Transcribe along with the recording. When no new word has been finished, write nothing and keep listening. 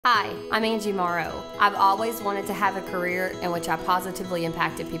Hi, I'm Angie Morrow. I've always wanted to have a career in which I positively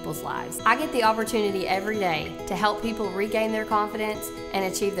impacted people's lives. I get the opportunity every day to help people regain their confidence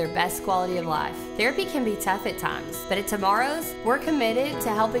and achieve their best quality of life. Therapy can be tough at times, but at ToMorrow's, we're committed to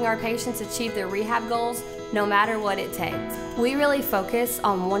helping our patients achieve their rehab goals no matter what it takes. We really focus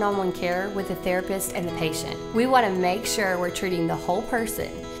on one-on-one care with the therapist and the patient. We want to make sure we're treating the whole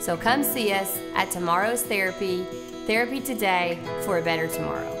person. So come see us at ToMorrow's Therapy today for a better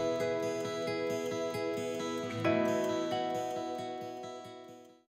tomorrow.